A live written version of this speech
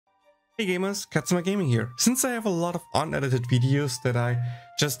Hey gamers, Katsuma Gaming here. Since I have a lot of unedited videos that I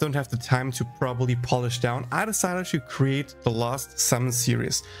just don't have the time to properly polish down, I decided to create the Lost Summon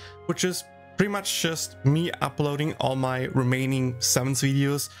series, which is pretty much just me uploading all my remaining summons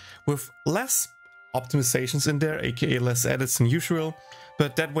videos with less optimizations in there, aka less edits than usual,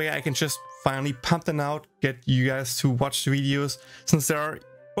 but that way I can just finally pump them out, get you guys to watch the videos, since there are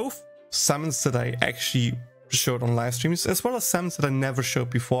both summons that I actually showed on live streams as well as summons that I never showed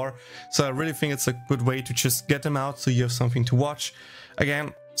before, so I really think it's a good way to just get them out so you have something to watch.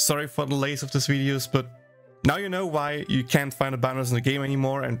 Again, sorry for the delays of these videos, but now you know why you can't find the banners in the game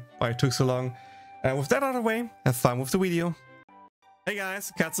anymore and why it took so long. With that out of the way, have fun with the video. Hey guys,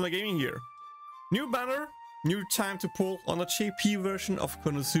 Katsuma Gaming here. New banner, new time to pull on the JP version of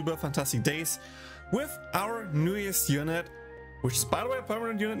Konosuba Fantastic Days with our newest unit, which is by the way a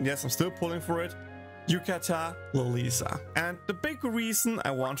permanent unit. Yes, I'm still pulling for it. Yukata, Lolisa. And the big reason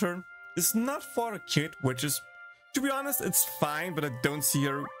I want her is not for the kit, which is, to be honest, it's fine, but I don't see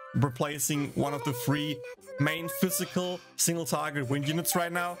her replacing one of the three main physical single target wind units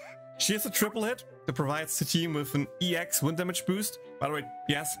right now. She has a triple hit that provides the team with an EX wind damage boost. By the way,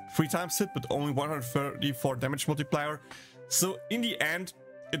 yes, 3 times hit, but only 134 damage multiplier. So in the end,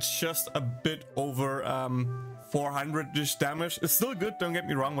 it's just a bit over 400-ish damage. It's still good, don't get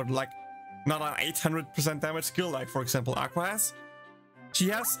me wrong, but like not an 800% damage skill like, for example, Aqua has. She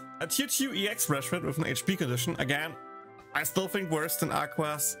has a tier 2 EX rush rate with an HP condition. Again, I still think worse than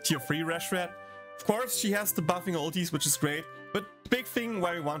Aqua's tier 3 rush rate. Of course, she has the buffing ultis, which is great, but the big thing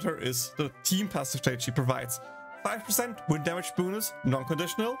why we want her is the team passive trait she provides. 5% wind damage bonus,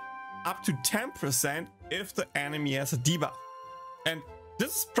 non-conditional, up to 10% if the enemy has a debuff. And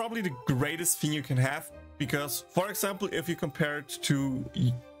this is probably the greatest thing you can have, because, for example, if you compare it to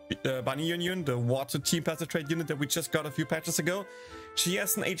Bunny Union, the water team passive trait unit that we just got a few patches ago, she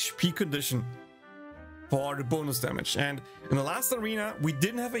has an HP condition for the bonus damage. And in the last arena, we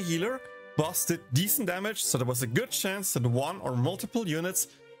didn't have a healer. Boss did decent damage, so there was a good chance that one or multiple units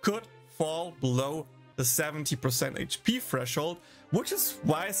could fall below the 70% HP threshold, which is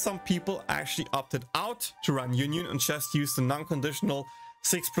why some people actually opted out to run Union and just use the non-conditional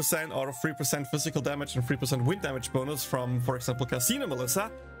 6% or 3% physical damage and 3% wind damage bonus from, for example, Casino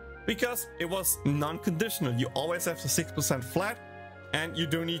Melissa, because it was non-conditional. You always have the 6% flat, and you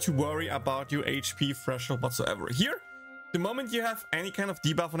don't need to worry about your HP threshold whatsoever. Here, the moment you have any kind of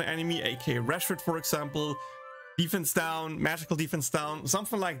debuff on an enemy, aka Rashford, for example, defense down, magical defense down,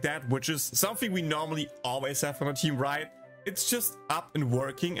 something like that, which is something we normally always have on a team, right? It's just up and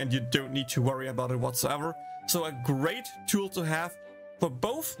working, and you don't need to worry about it whatsoever. So a great tool to have for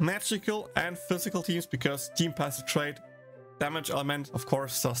both magical and physical teams, because team passive trait damage element, of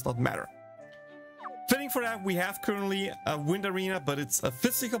course, does not matter. Fitting for that, we have currently a wind arena, but it's a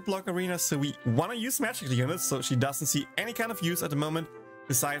physical block arena, so we want to use magical units, so she doesn't see any kind of use at the moment,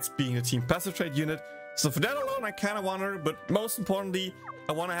 besides being a team passive trait unit. So for that alone, I kind of want her, but most importantly,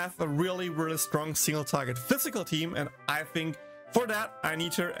 I want to have a really strong single target physical team, and I think for that, I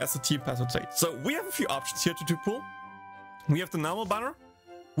need her as a team passive trait. So we have a few options here to pull. We have the normal banner.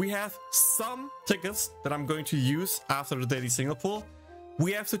 We have some tickets that I'm going to use after the daily single pull.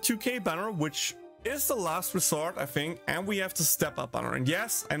 We have the 2K banner, which is the last resort, I think, and we have the step up banner. And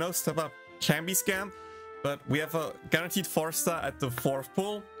yes, I know step up can be scammed, but we have a guaranteed 4-star at the 4th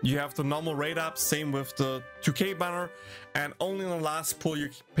pull. You have the normal rate up, same with the 2K banner, and only in the last pull you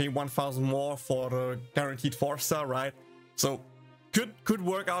pay 1,000 more for the guaranteed 4-star, right? So could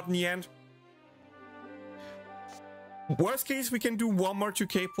work out in the end. Worst case, we can do one more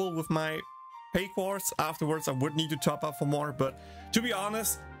 2K pull with my pay quartz. Afterwards, I would need to top up for more, but to be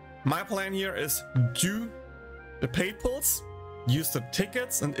honest, my plan here is do the paid pulls, use the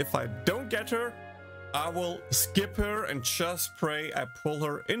tickets, and if I don't get her, I will skip her and just pray I pull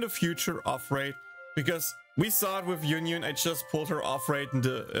her in the future off rate, because we saw it with Union. I just pulled her off rate in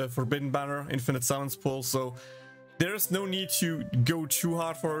the Forbidden Banner Infinite Summons pull, so there's no need to go too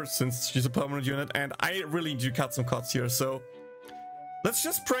hard for her since she's a permanent unit, and I really do cut some cuts here. So let's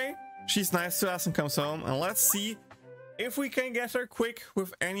just pray she's nice to us and comes home, and let's see if we can get her quick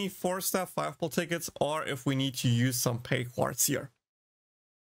with any 4-star 5-pull tickets, or if we need to use some pay quartz here.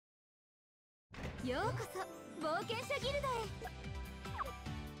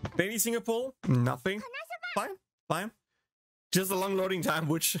 Daily single pull, nothing. Fine. Just a long loading time,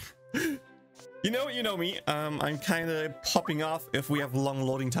 which you know me. I'm kind of popping off if we have long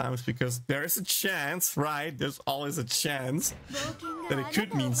loading times, because there is a chance, right? There's always a chance that it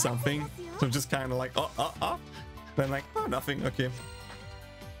could mean something. So I'm just kind of like, oh. Then like, oh, nothing. Okay.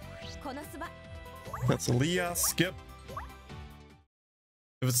 That's a Leah. Skip.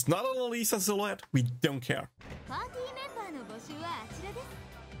 If it's not a Lolisa silhouette, we don't care.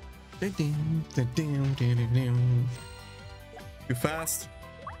 Too fast.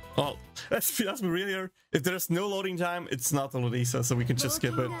 Oh, let's be real here. If there's no loading time, it's not the Lolisa, so we can just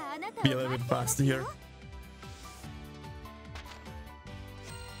skip it. Be a little bit faster here.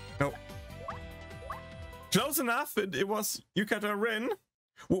 Nope. Close enough. It was Yukata Rin.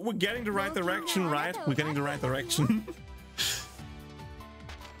 We're getting the right direction, right? We're getting the right direction.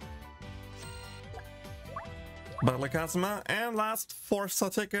 Battle Kazuma, and last 4-star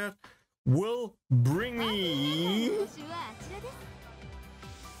ticket will bring me...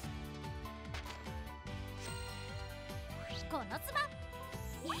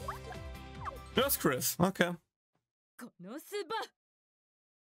 Just Chris, okay.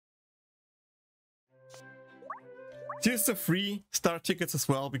 Here's the 3-star tickets as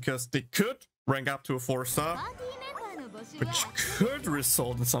well, because they could rank up to a 4-star, which could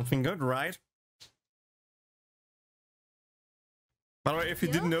result in something good, right? By the way, if you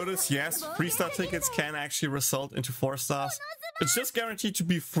didn't notice, yes, 3-star tickets can actually result into 4 stars. It's just guaranteed to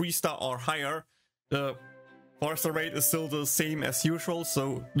be 3-star or higher. The 4-star rate is still the same as usual,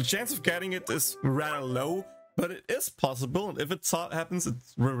 so the chance of getting it is rather low, but it is possible, and if it happens,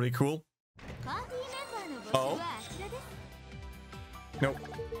 it's really, really cool. Oh. Nope.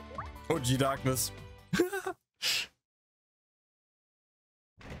 OG Darkness.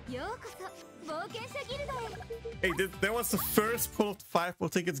 Hey, that was the first pull of 5 pull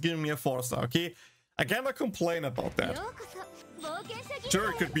tickets giving me a 4-star, okay? I cannot complain about that.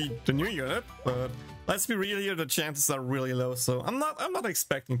 Sure, it could be the new unit, but let's be real here, the chances are really low, so I'm not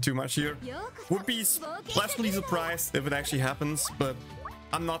expecting too much here. Would be pleasantly surprised if it actually happens, but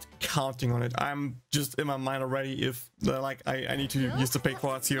I'm not counting on it. I'm just in my mind already if I need to use the pay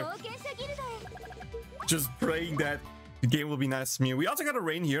quads here. Just praying that the game will be nice to me. We also got a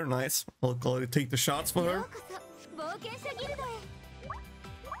Rain here, nice. I'll take the shots for her.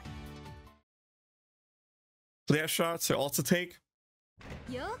 Claire shots I also take.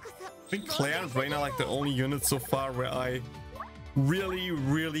 I think Claire and Rain are like the only units so far where I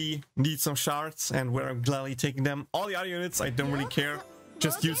really need some shards and where I'm gladly taking them. All the other units I don't really care.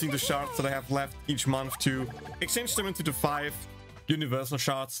 Just using the shards that I have left each month to exchange them into the 5 universal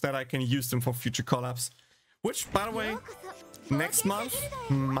shards that I can use them for future collabs. Which, by the way, next month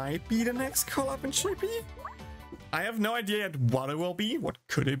might be the next collab in Chippy. I have no idea yet what it will be, what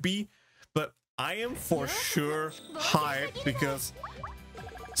could it be, but I am for sure hyped because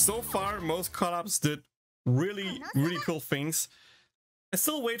so far most collabs did really cool things. I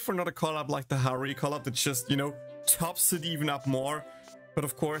still wait for another collab like the Haruhi collab that just, you know, tops it even up more. But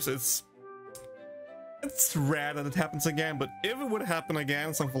of course it's rare that it happens again, but if it would happen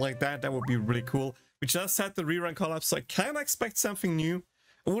again, something like that, that would be really cool. We just had the rerun collab, so I kind of expect something new.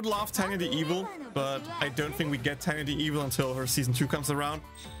 I would love Tanya the Evil, but I don't think we get Tanya the Evil until her season 2 comes around.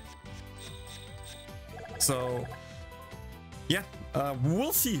 So yeah,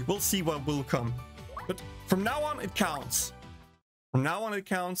 we'll see what will come. But from now on it counts. From now on it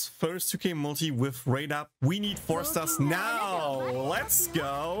counts. First 2K multi with raid up. We need 4 stars now. Let's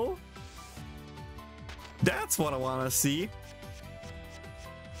go. That's what I want to see.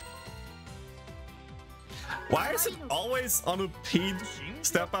 Why is it always on the paid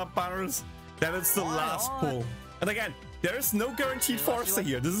step up banners that it's the last pull? And again, there is no guaranteed 4-star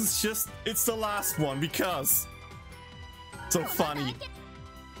here. This is just, it's the last one because so funny.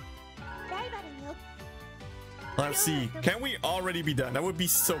 Let's see. Can we already be done? That would be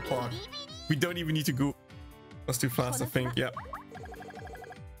so far. We don't even need to go. That's too fast, I think. Yeah.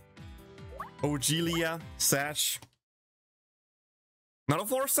 OG Leah, Sash. Not a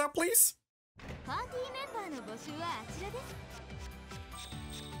 4-star, please.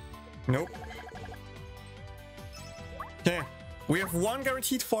 Nope. Okay. We have 1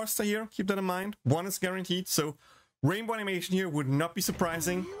 guaranteed 4-star here. Keep that in mind. 1 is guaranteed. So rainbow animation here would not be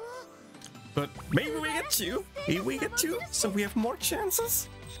surprising. But maybe we get 2. Maybe we get 2. So we have more chances.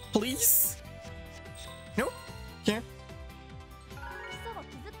 Please. Nope. Okay.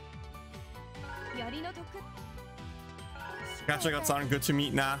 Gacha guts aren't good to me.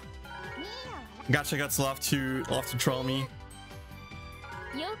 Nah. Gacha guts love to troll me.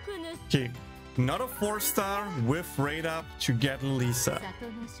 Okay. Not a 4-star with raid up to get Lolisa.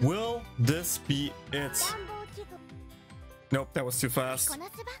 Will this be it? Nope, that was too fast.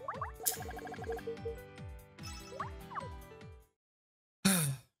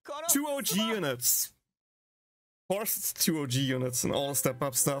 2 OG units. Of course it's 2 OG units and all step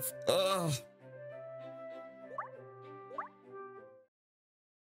up stuff. Ugh.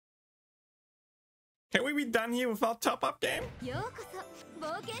 Can we be done here without top-up game?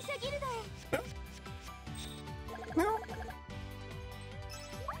 No.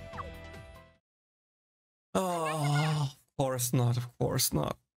 Oh, of course not, of course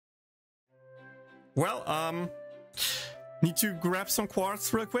not. Well, need to grab some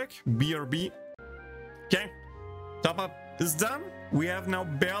quartz real quick. BRB. Okay, top-up is done. We have now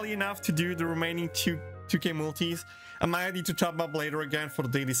barely enough to do the remaining 2K multis. I might need to top up later again for the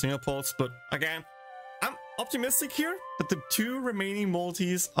daily single pulse, but again, I'm optimistic here that the 2 remaining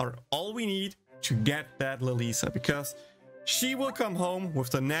multis are all we need to get that Lolisa, because she will come home with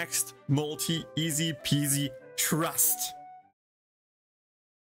the next multi easy peasy, trust.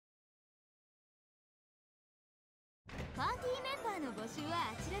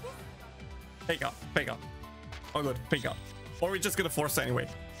 Fake out. Oh good, fake out. Or we're just gonna force it anyway.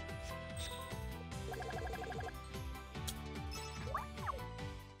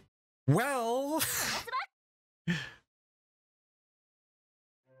 Well,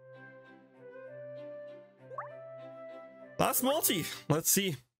 last multi. Let's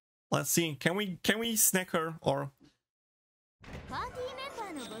see. Can we snack her or?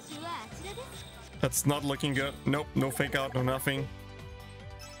 That's not looking good. Nope, no fake out, no nothing.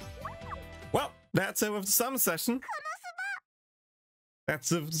 Well, that's it with the sum session.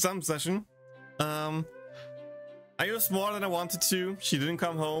 That's it with the sum session. I used more than I wanted to. She didn't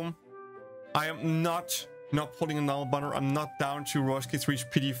come home. I am not pulling a null banner. I'm not down to Roshki's reach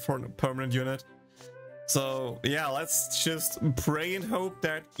pity for a permanent unit. So yeah, let's just pray and hope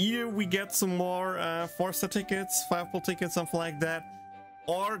that either we get some more 4-star tickets, 5-pull tickets, something like that,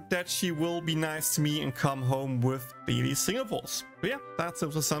 or that she will be nice to me and come home with daily single pulls. But yeah, that's it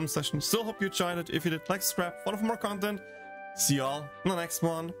for the sum session. Still hope you enjoyed it. If you did, like, subscribe, follow for more content. See y'all in the next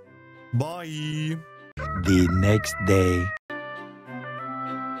one. Bye. The next day. "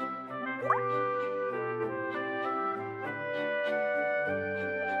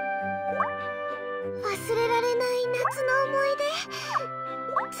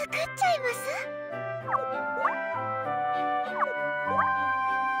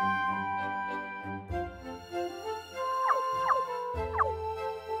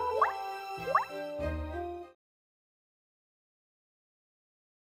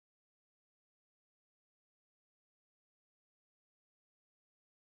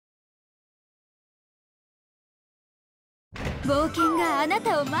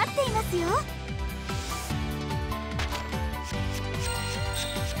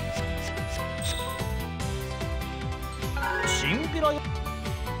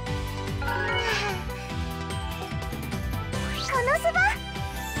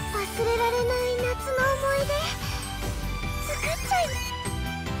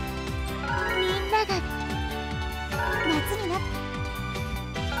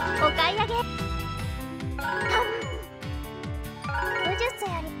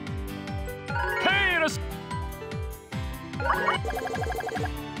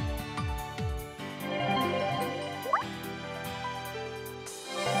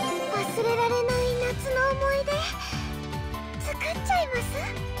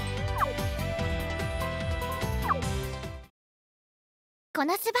こ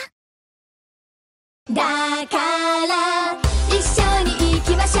のすば」だから